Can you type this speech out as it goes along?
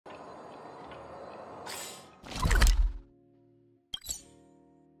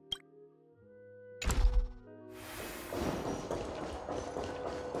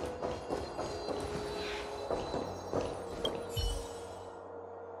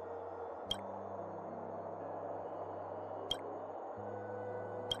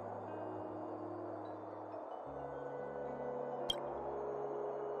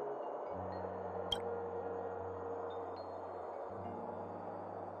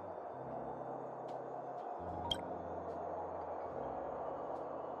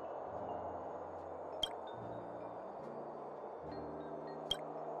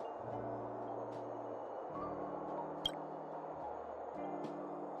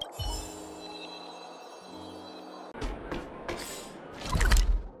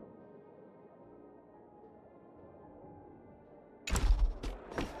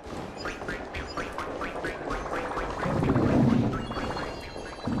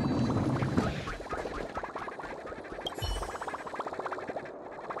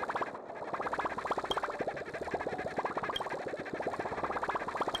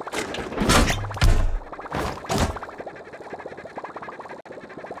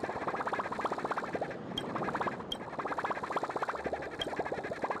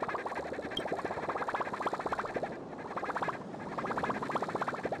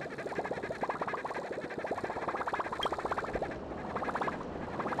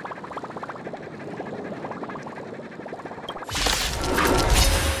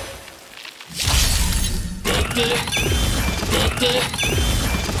Net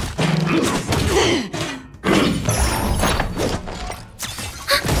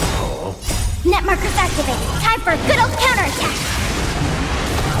markers activated. Time for a good old counterattack.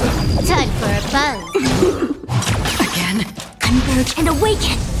 Time for a buzz. Again? Converge and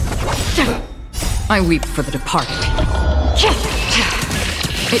awaken. I weep for the departed.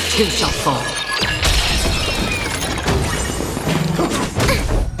 It too shall fall.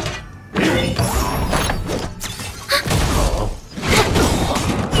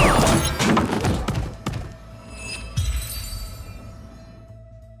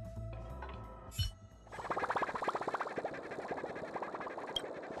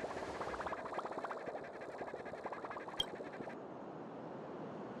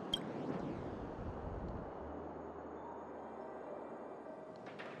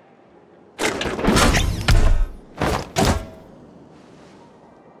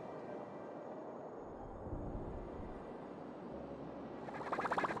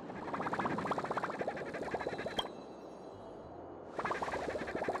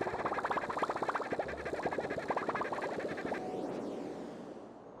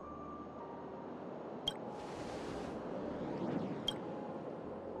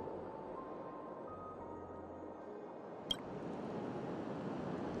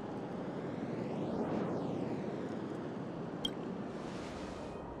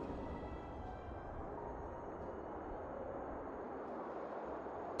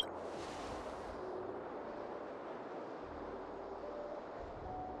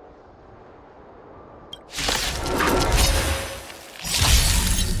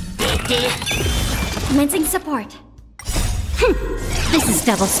 Commencing support. This is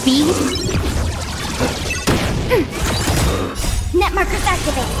double speed. Net markers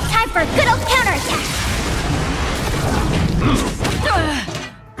activated. Time for a good old counterattack.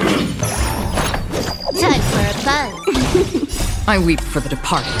 Time for a buzz. I weep for the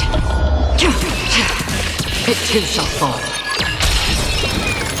departed. It too shall fall.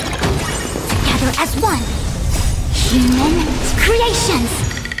 Together as one. Human creations.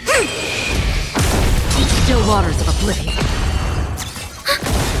 Still waters of oblivion.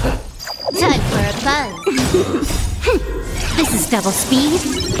 Time for a buzz. This is double speed.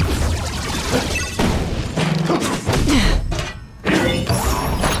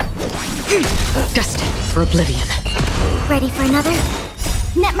 Destined for oblivion. Ready for another?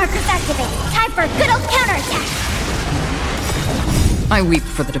 Net markers activated. Time for a good old counterattack. I weep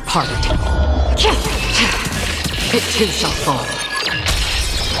for the departed. It too shall fall.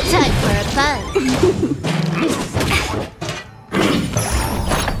 Time for a buzz.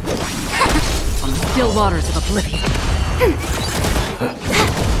 On the still waters of oblivion.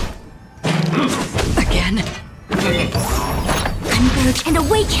 Again? Converge and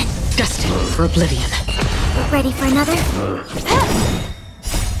awaken. Destined for oblivion. Ready for another?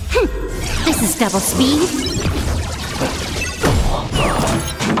 This is double speed.